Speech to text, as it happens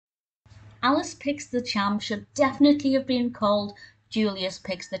Alice Picks the Champ should definitely have been called Julius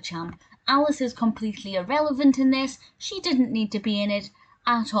Picks the Champ. Alice is completely irrelevant in this. She didn't need to be in it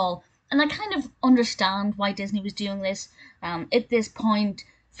at all. And I kind of understand why Disney was doing this. At this point,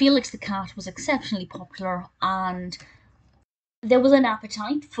 Felix the Cat was exceptionally popular, and there was an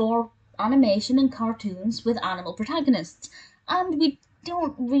appetite for animation and cartoons with animal protagonists. And we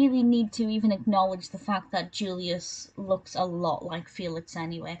don't really need to even acknowledge the fact that Julius looks a lot like Felix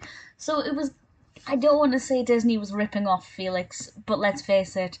anyway. So it was. I don't want to say Disney was ripping off Felix, but let's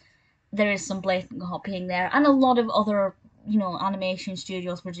face it, there is some blatant copying there. And a lot of other, animation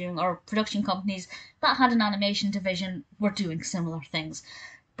studios were doing, or production companies that had an animation division were doing similar things.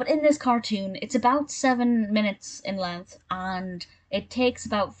 But in this cartoon, it's about 7 minutes in length, and it takes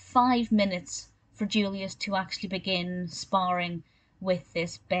about 5 minutes for Julius to actually begin sparring with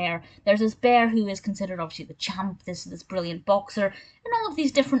this bear. There's this bear who is considered obviously the champ, this brilliant boxer, and all of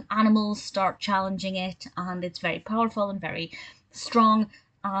these different animals start challenging it, and it's very powerful and very strong.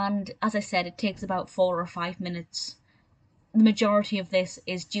 And as I said, it takes about 4 or 5 minutes. The majority of this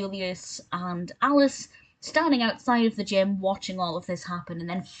is Julius and Alice standing outside of the gym watching all of this happen, and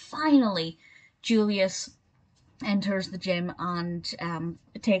then finally Julius enters the gym and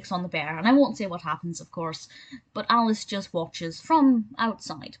takes on the bear. And I won't say what happens, of course, but Alice just watches from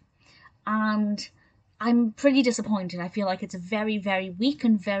outside. And I'm pretty disappointed. I feel like it's very, very weak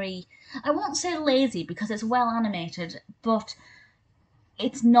and very, I won't say lazy because it's well animated, but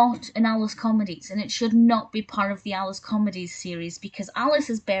it's not an Alice Comedies, and it should not be part of the Alice Comedies series because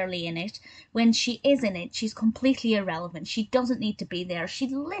Alice is barely in it. When she is in it, she's completely irrelevant. She doesn't need to be there. She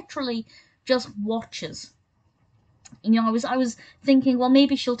literally just watches. I was thinking, well,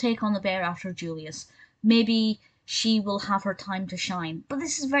 maybe she'll take on the bear after Julius. Maybe she will have her time to shine. But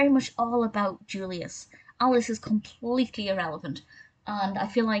this is very much all about Julius. Alice is completely irrelevant, and I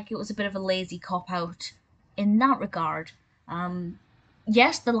feel like it was a bit of a lazy cop-out in that regard.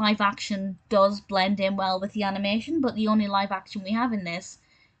 Yes, the live action does blend in well with the animation, but the only live action we have in this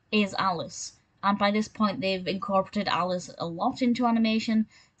is Alice. And by this point, they've incorporated Alice a lot into animation,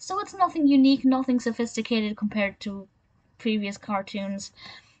 so it's nothing unique, nothing sophisticated compared to previous cartoons.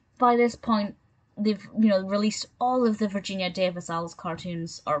 By this point, they've released all of the Virginia Davis Alice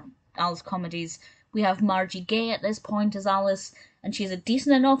cartoons or Alice Comedies. We have Margie Gay at this point as Alice, and she's a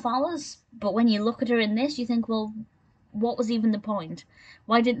decent enough Alice, but when you look at her in this, you think, well, what was even the point?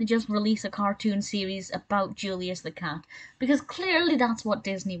 Why didn't they just release a cartoon series about Julius the cat? Because clearly that's what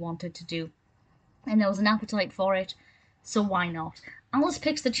Disney wanted to do, and there was an appetite for it, so why not? Alice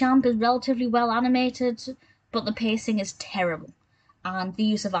Picks the Champ is relatively well animated, but the pacing is terrible, and the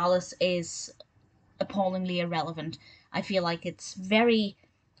use of Alice is appallingly irrelevant. I feel like it's very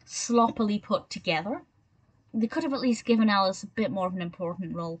sloppily put together. They could have at least given Alice a bit more of an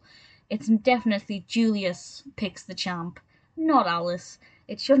important role. It's definitely Julius Picks the Champ, not Alice.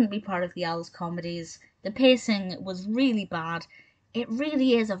 It shouldn't be part of the Alice Comedies. The pacing was really bad. It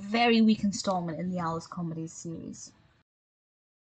really is a very weak installment in the Alice Comedies series.